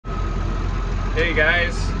Hey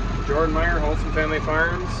guys, Jordan Meyer, Wholesome Family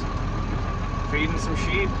Farms, feeding some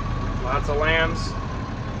sheep, lots of lambs,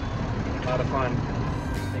 a lot of fun.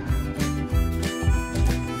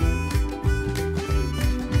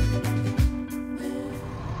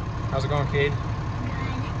 How's it going, Cade?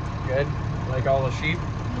 Good. Good? Like all the sheep?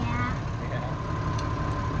 Yeah.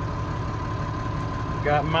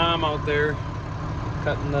 Got Mom out there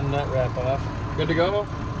cutting the nut wrap off. Good to go?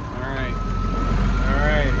 Alright.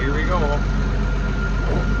 Alright, here we go.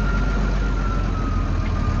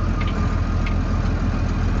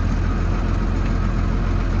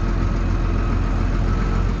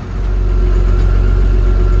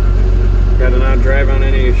 Gotta not drive on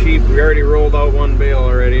any sheep. We already rolled out one bale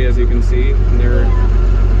already, as you can see, and they're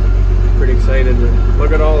pretty excited.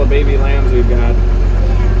 Look at all the baby lambs we've got.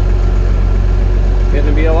 Getting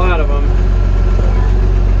to be a lot of them.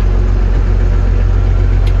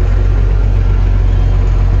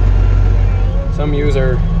 Some ewes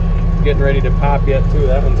are getting ready to pop yet too.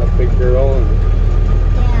 That one's a big girl, and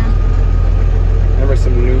there were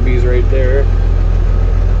some newbies right there.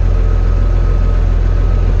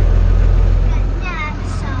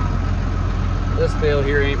 This bale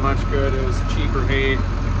here ain't much good. It was cheaper hay.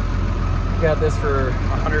 Got this for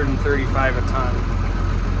 $135 a ton,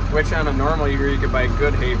 which on a normal year you could buy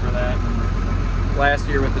good hay for that. Last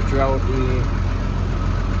year with the drought, we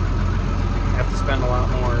have to spend a lot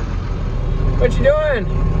more. What you doing?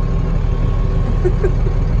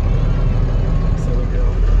 Silly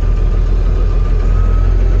girl.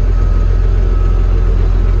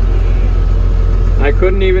 I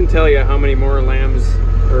couldn't even tell you how many more lambs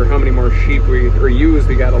or how many more sheep or ewes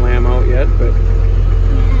we got a lamb out yet, but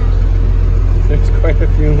there's quite a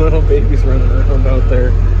few little babies running around out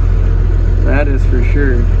there. That is for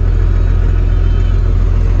sure.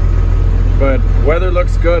 But weather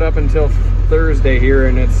looks good up until Thursday here,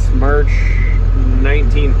 and it's March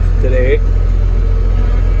 19th today.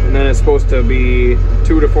 And then it's supposed to be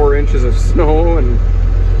 2 to 4 inches of snow and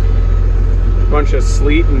a bunch of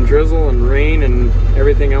sleet and drizzle and rain and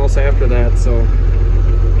everything else after that, so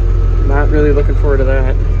not really looking forward to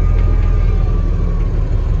that.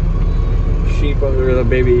 Sheep or the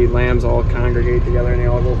baby lambs all congregate together and they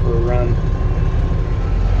all go for a run.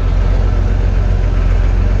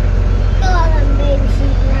 Look at all them baby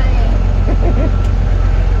sheep running.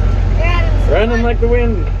 Running like the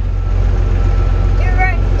wind.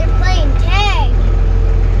 They're playing tag.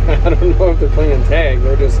 I don't know if they're playing tag.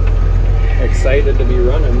 They're just excited to be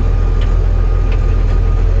running.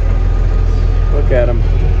 Look at them.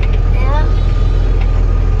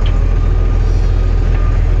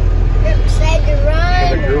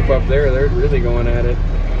 The group up there, they're really going at it.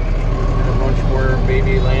 And a bunch more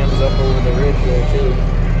baby lambs up over the ridge there too.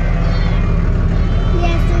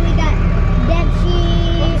 Yeah, so we got dead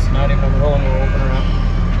sheep. It's not even rolling, we'll open her up.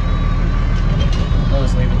 I'll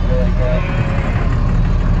just leave it there like that.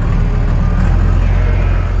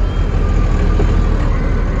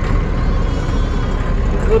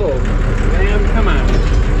 Little lamb, come on.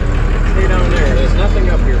 Stay down there. There's nothing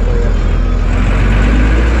up here for you.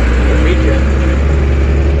 I'll meet you.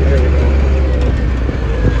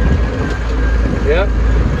 Yep.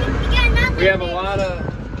 We have a lot of,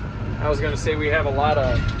 I was going to say we have a lot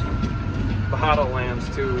of bottle lambs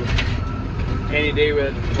too. Any day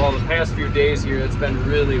with, well, the past few days here it's been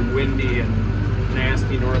really windy and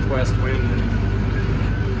nasty northwest wind. And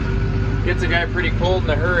gets a guy pretty cold in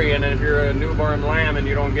a hurry, and if you're a newborn lamb and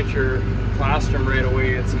you don't get your colostrum right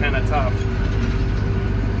away, it's kind of tough.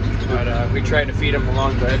 But we try to feed them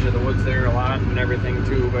along the edge of the woods there a lot and everything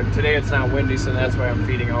too. But today it's not windy, so that's why I'm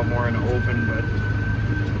feeding out more in the open. But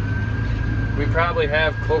we probably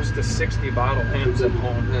have close to 60 bottle lambs at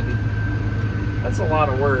home, and that's a lot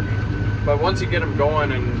of work. But once you get them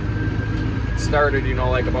going and started, you know,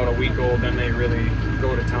 like about a week old, then they really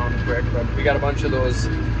go to town quick. But we got a bunch of those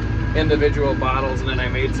individual bottles, and then I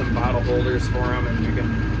made some bottle holders for them, and you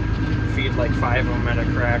can feed like 5 of them at a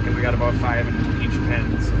crack, and we got about 5 in each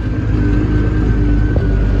pen. So.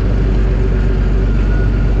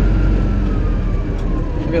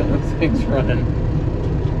 Look at those things running.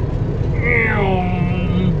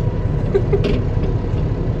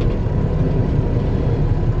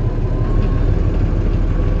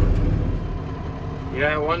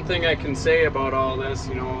 Yeah, one thing I can say about all this,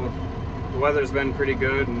 you know, the weather's been pretty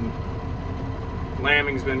good and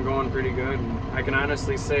lambing's been going pretty good, and I can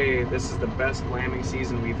honestly say this is the best lambing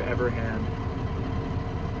season we've ever had.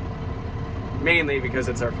 Mainly because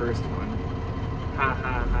it's our first one. Ha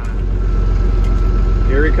ha ha.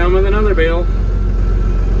 Here we come with another bale.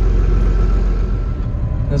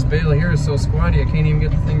 This bale here is so squatty I can't even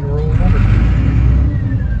get the thing to roll over.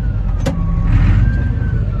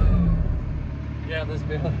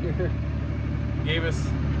 bale here. Gave us,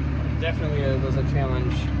 definitely was a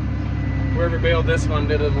challenge. Whoever baled this one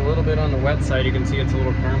did it a little bit on the wet side. You can see it's a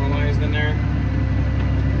little caramelized in there.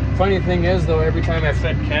 Funny thing is though, every time I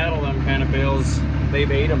fed cattle them kind of bales,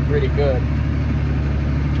 they've ate them pretty good.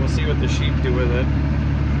 We'll see what the sheep do with it.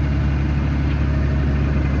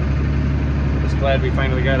 Just glad we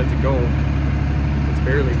finally got it to go. It's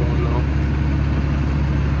barely going though.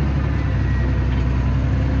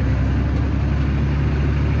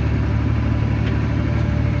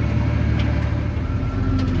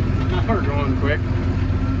 We're going quick.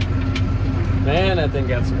 Man, that thing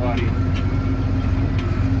got swatty.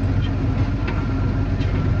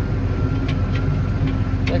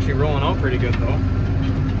 It's actually rolling out pretty good though.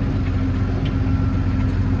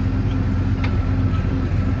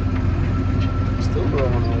 Still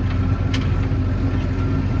rolling out.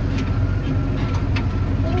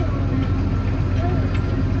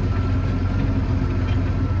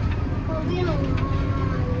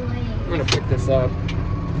 I'm gonna pick this up.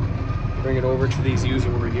 Bring it over to these ewes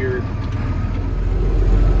over here. A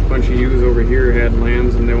bunch of ewes over here had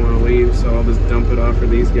lambs and they want to leave, so I'll just dump it off for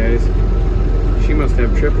these guys. She must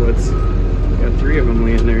have triplets. Got 3 of them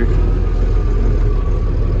laying there.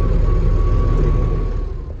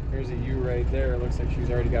 There's a ewe right there. Looks like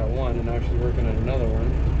she's already got one, and now she's working on another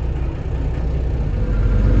one.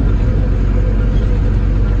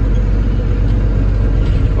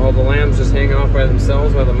 All the lambs just hang off by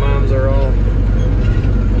themselves while the moms are all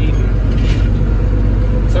eating.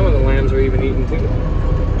 Some of the lambs are even eating too.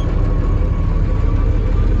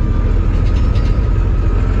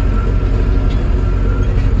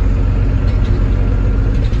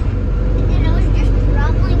 And I was just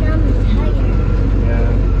rubbing on the tire.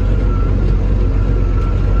 Yeah.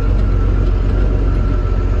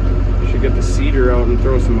 Should get the seeder out and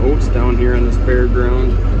throw some oats down here on this bare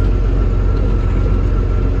ground.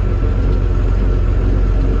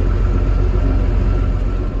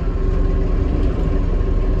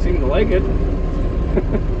 Like it.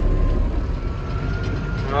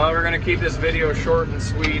 Well, we're gonna keep this video short and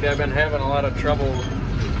sweet. I've been having a lot of trouble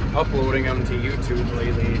uploading them to YouTube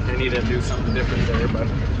lately. I need to do something different there, but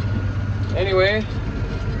anyway,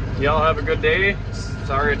 y'all have a good day.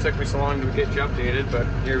 Sorry it took me so long to get you updated, but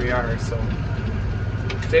here we are. So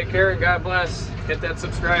take care and God bless. Hit that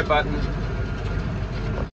subscribe button.